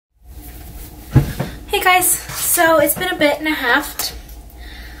Hey guys, so it's been a bit and a half.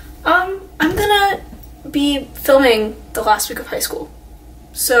 I'm gonna be filming the last week of high school.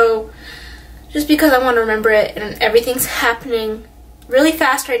 So, just because I want to remember it and everything's happening really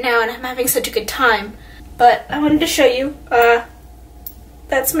fast right now and I'm having such a good time. But I wanted to show you,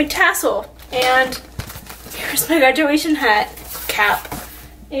 that's my tassel. And here's my graduation hat cap.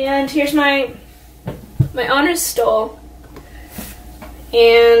 And here's my honors stole.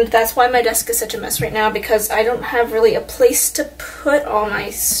 And that's why my desk is such a mess right now, because I don't have really a place to put all my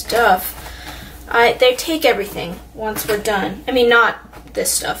stuff. They take everything once we're done. I mean, not this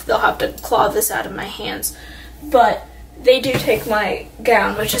stuff. They'll have to claw this out of my hands. But they do take my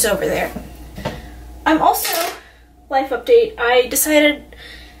gown, which is over there. I'm also, life update, I decided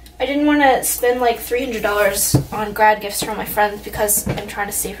I didn't want to spend like $300 on grad gifts for my friends because I'm trying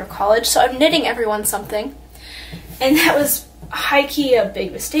to save for college. So I'm knitting everyone something. And that was high-key a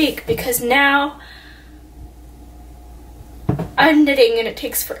big mistake because now I'm knitting and it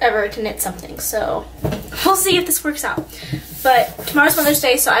takes forever to knit something, so we'll see if this works out. But tomorrow's Mother's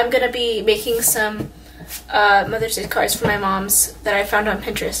Day, so I'm gonna be making some Mother's Day cards for my moms that I found on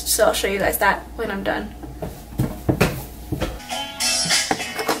Pinterest, so I'll show you guys that when I'm done.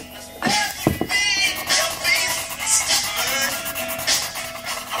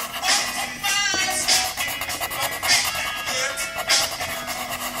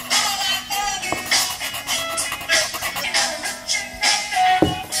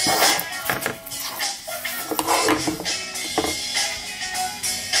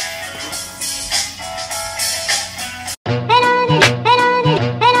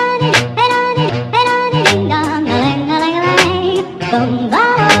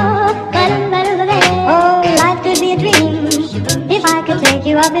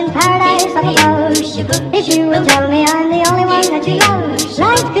 Up in paradise, I suppose. If you will tell me I'm the only one that you love,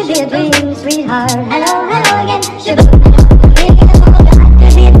 life could be a dream, sweetheart. Hello, hello again. Life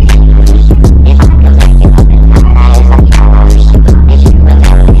could be a dream. If I could take you up in paradise, I suppose. If you will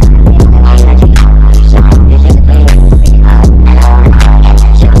tell me I'm the only one that you love, life could be a dream, sweetheart.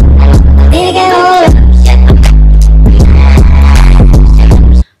 Hello, hello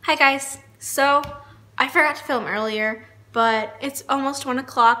again. Hi guys, so I forgot to film earlier, but it's almost 1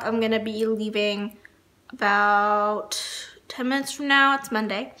 o'clock. I'm gonna be leaving about 10 minutes from now. It's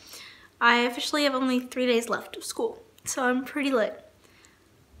Monday. I officially have only 3 days left of school, so I'm pretty lit.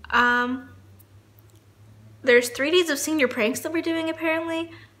 There's 3 days of senior pranks that we're doing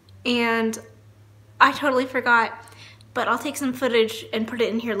apparently, and I totally forgot, but I'll take some footage and put it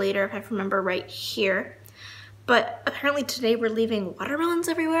in here later if I remember right here. But apparently today we're leaving watermelons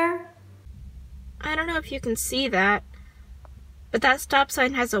everywhere. I don't know if you can see that, but that stop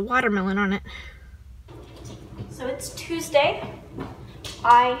sign has a watermelon on it. So it's Tuesday.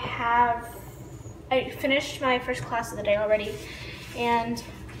 I finished my first class of the day already, and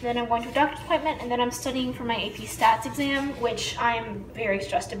then I'm going to a doctor's appointment, and then I'm studying for my AP Stats exam, which I'm very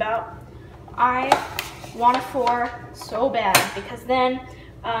stressed about. I want a 4 so bad, because then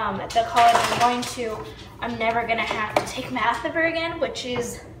at the college I'm going to, I'm never gonna have to take math ever again, which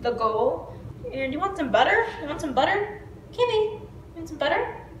is the goal. And you want some butter? You want some butter? Kimmy, you want some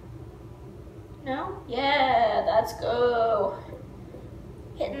butter? No? Yeah, let's go.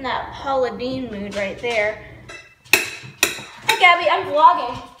 Hitting that Paula Deen mood right there. Hi Gabby, I'm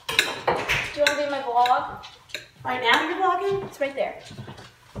vlogging. Do you want to be in my vlog? Right now you're vlogging? It's right there.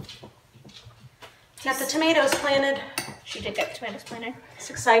 Got the tomatoes planted. She did get the tomatoes planted. It's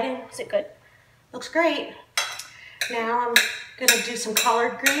exciting. Is it good? Looks great. Now I'm gonna do some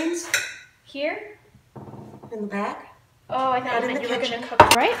collard greens Here? in the back. Oh, I thought Not in you the were kitchen. gonna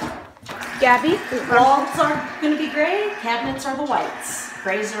cook, right? Gabby? Walls are gonna be gray, cabinets are the whites.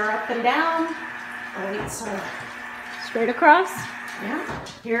 Grays are up and down, the whites are, Straight across? yeah.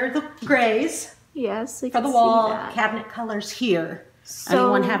 Here are the grays Yes, we for can the see wall, that. cabinet colors here. So-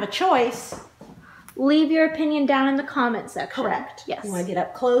 Anyone have a choice? Leave your opinion down in the comment section. Correct. Yes. You wanna get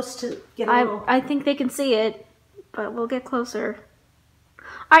up close to get a little... I think they can see it, but we'll get closer.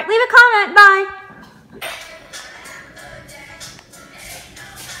 All right, leave a comment. Bye.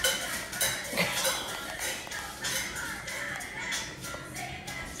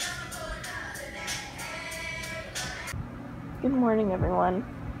 Good morning, everyone.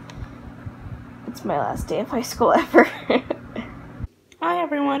 It's my last day of high school ever. Hi,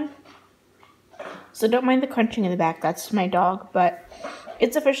 everyone. So don't mind the crunching in the back. That's my dog, but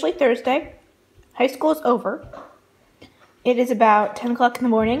it's officially Thursday. High school is over. It is about 10 o'clock in the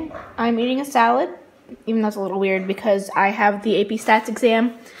morning. I'm eating a salad, even though it's a little weird because I have the AP Stats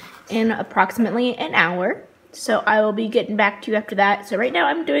exam in approximately an hour. So I will be getting back to you after that. So right now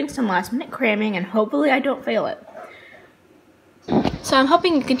I'm doing some last minute cramming and hopefully I don't fail it. So I'm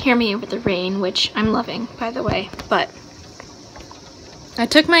hoping you can hear me over the rain, which I'm loving, by the way, but I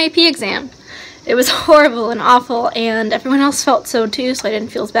took my AP exam. It was horrible and awful, and everyone else felt so too, so I didn't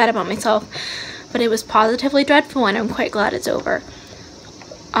feel as bad about myself, but it was positively dreadful, and I'm quite glad it's over.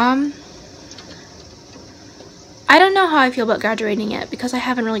 I don't know how I feel about graduating yet, because I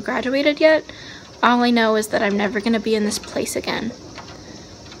haven't really graduated yet. All I know is that I'm never going to be in this place again.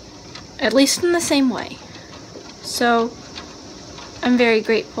 At least in the same way. So I'm very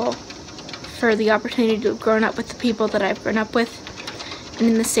grateful for the opportunity to have grown up with the people that I've grown up with and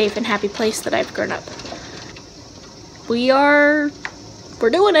in the safe and happy place that I've grown up. We're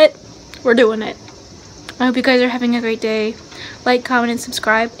doing it. We're doing it. I hope you guys are having a great day. Like, comment, and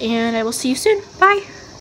subscribe, and I will see you soon. Bye!